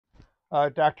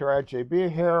Dr.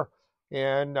 RJB here,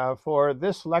 and for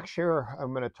this lecture,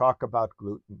 I'm going to talk about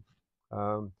gluten.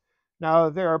 Um, Now,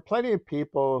 there are plenty of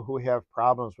people who have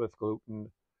problems with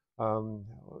gluten. Um,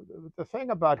 the thing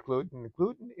about gluten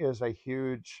is a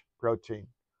huge protein,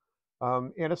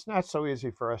 and it's not so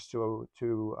easy for us to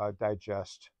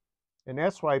digest, and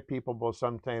that's why people will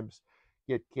sometimes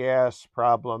get gas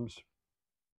problems,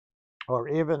 or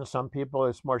even some people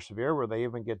it's more severe where they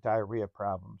even get diarrhea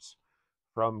problems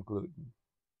from gluten.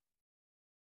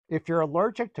 If you're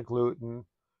allergic to gluten,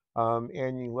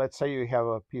 let's say you have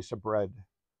a piece of bread,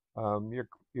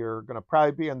 you're going to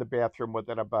probably be in the bathroom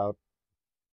within about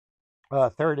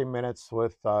 30 minutes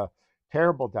with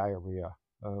terrible diarrhea.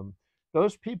 Um,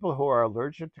 those people who are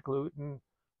allergic to gluten,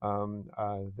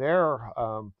 their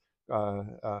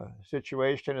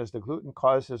situation is the gluten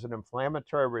causes an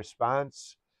inflammatory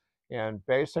response, and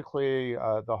basically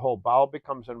the whole bowel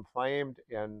becomes inflamed,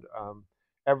 and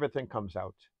everything comes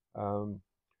out. Um,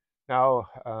 Now,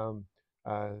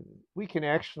 uh, we can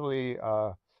actually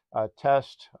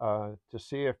test to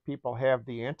see if people have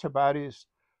the antibodies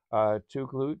to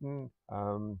gluten.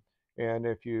 And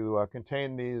if you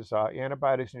contain these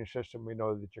antibodies in your system, we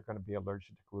know that you're going to be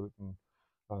allergic to gluten.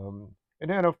 And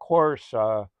then, of course,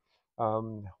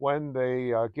 when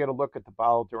they get a look at the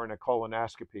bowel during a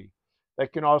colonoscopy, they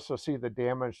can also see the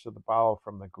damage to the bowel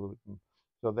from the gluten.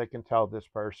 So they can tell this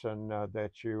person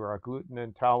that you are gluten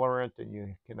intolerant and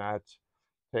you cannot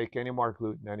take any more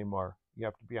gluten anymore. You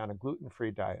have to be on a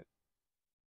gluten-free diet.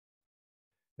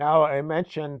 Now, I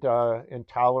mentioned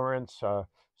intolerance.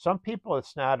 Some people,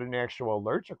 it's not an actual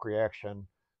allergic reaction,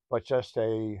 but just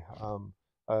a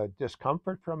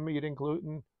discomfort from eating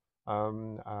gluten,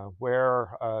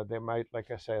 where they might, like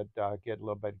I said, get a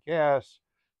little bit of gas,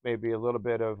 maybe a little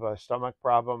bit of a stomach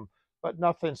problem, but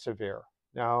nothing severe.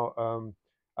 Now,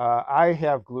 I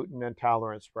have gluten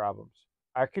intolerance problems.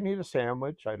 I can eat a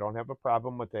sandwich. I don't have a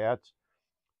problem with that.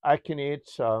 I can eat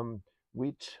some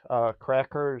wheat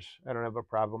crackers. I don't have a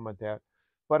problem with that.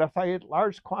 But if I eat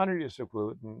large quantities of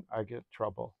gluten, I get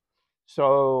trouble.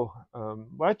 So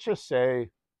let's just say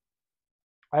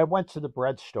I went to the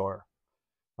bread store,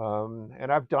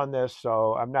 and I've done this,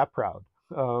 so I'm not proud.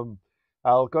 Um,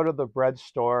 I'll go to the bread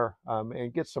store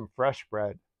and get some fresh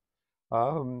bread.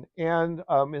 And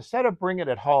instead of bringing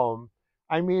it home,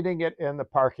 I'm eating it in the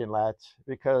parking lot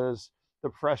because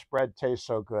the fresh bread tastes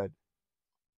so good.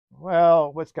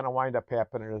 Well, what's going to wind up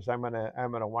happening is I'm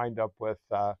gonna wind up with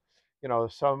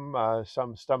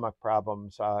some stomach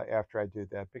problems after I do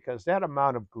that, because that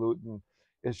amount of gluten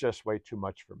is just way too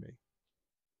much for me.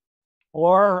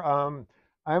 Or I'm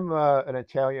an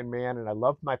Italian man and I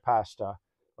love my pasta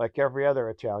like every other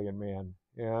Italian man.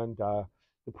 And the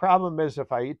problem is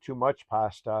if I eat too much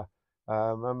pasta,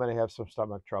 I'm going to have some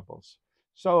stomach troubles.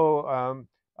 So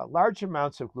large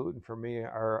amounts of gluten for me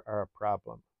are a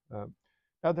problem. Um,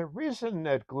 Now, the reason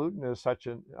that gluten is such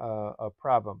a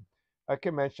problem, I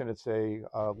can mention it's a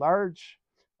large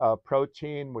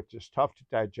protein which is tough to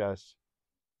digest.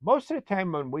 Most of the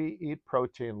time when we eat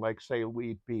protein, like say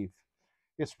we eat beef,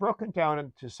 it's broken down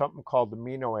into something called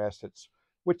amino acids,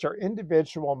 which are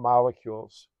individual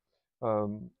molecules.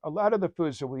 A lot of the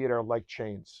foods that we eat are like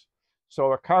chains.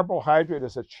 So a carbohydrate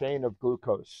is a chain of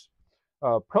glucose.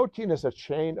 Protein is a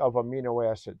chain of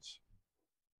amino acids.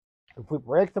 If we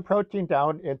break the protein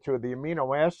down into the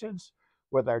amino acids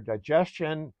with our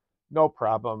digestion, no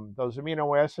problem. Those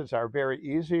amino acids are very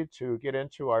easy to get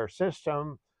into our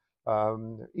system,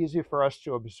 easy for us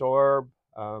to absorb,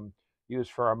 use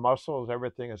for our muscles.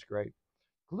 Everything is great.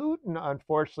 Gluten,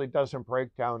 unfortunately, doesn't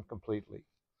break down completely.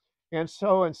 And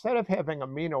so instead of having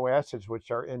amino acids,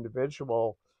 which are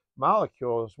individual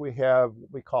molecules, we have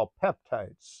what we call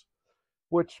peptides,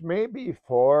 which may be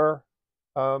four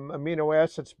amino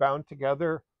acids bound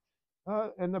together.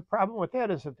 And the problem with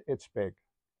that is that it's big.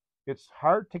 It's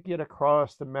hard to get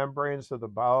across the membranes of the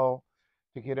bowel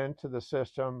to get into the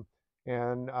system.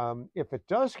 And if it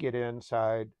does get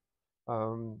inside,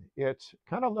 it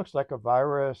kind of looks like a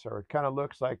virus, or it kind of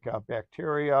looks like a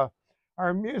bacteria. Our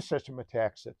immune system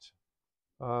attacks it.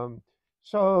 Um,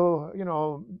 so,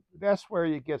 that's where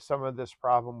you get some of this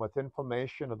problem with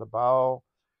inflammation of the bowel,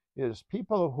 is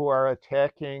people who are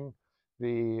attacking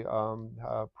the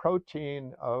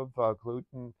protein of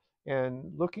gluten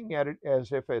and looking at it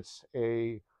as if it's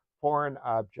a foreign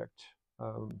object.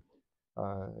 Um,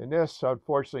 and this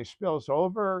unfortunately spills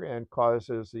over and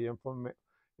causes the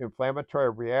inflammatory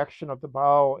reaction of the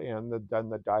bowel, and then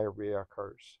the diarrhea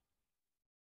occurs.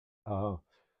 Uh,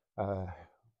 uh,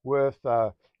 with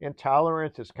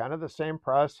intolerance, it's kind of the same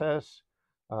process.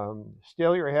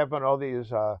 Still, you're having all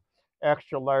these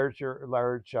extra large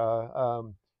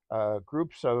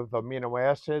groups of amino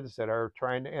acids that are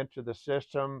trying to enter the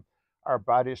system. Our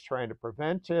body's trying to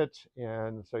prevent it,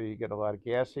 and so you get a lot of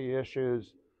gassy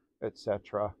issues,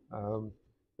 etc.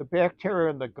 The bacteria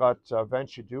in the gut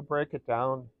eventually do break it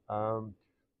down,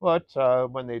 but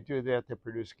when they do that, they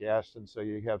produce gas, and so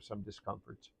you have some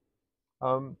discomfort.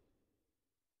 Um,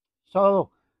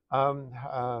 so, um,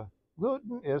 uh,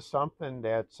 Gluten is something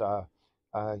that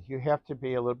you have to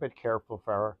be a little bit careful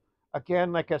for.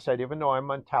 Again, like I said, even though I'm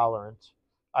intolerant,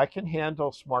 I can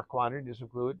handle small quantities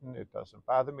of gluten. It doesn't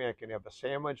bother me. I can have a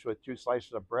sandwich with 2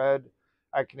 slices of bread.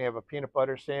 I can have a peanut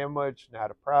butter sandwich,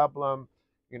 not a problem.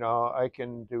 You know, I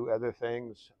can do other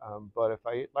things, but if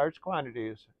I eat large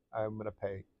quantities, I'm going to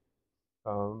pay.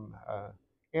 Um, uh,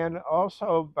 and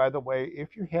also, by the way,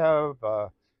 if you have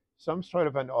some sort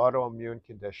of an autoimmune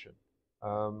condition,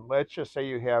 let's just say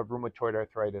you have rheumatoid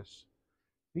arthritis,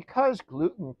 because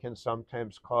gluten can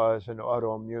sometimes cause an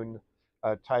autoimmune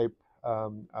type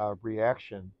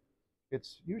reaction,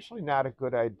 it's usually not a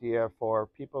good idea for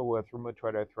people with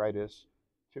rheumatoid arthritis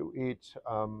to eat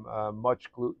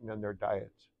much gluten in their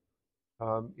diet.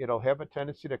 It'll have a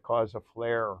tendency to cause a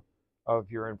flare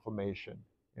of your inflammation.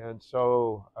 And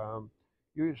so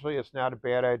usually it's not a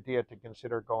bad idea to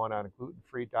consider going on a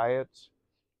gluten-free diets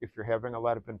if you're having a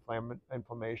lot of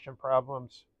inflammation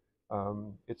problems.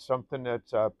 It's something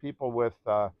that people with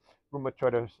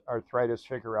rheumatoid arthritis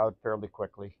figure out fairly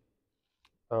quickly.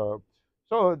 Uh,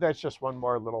 so that's just one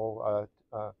more little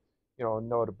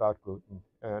note about gluten,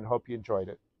 and hope you enjoyed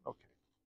it.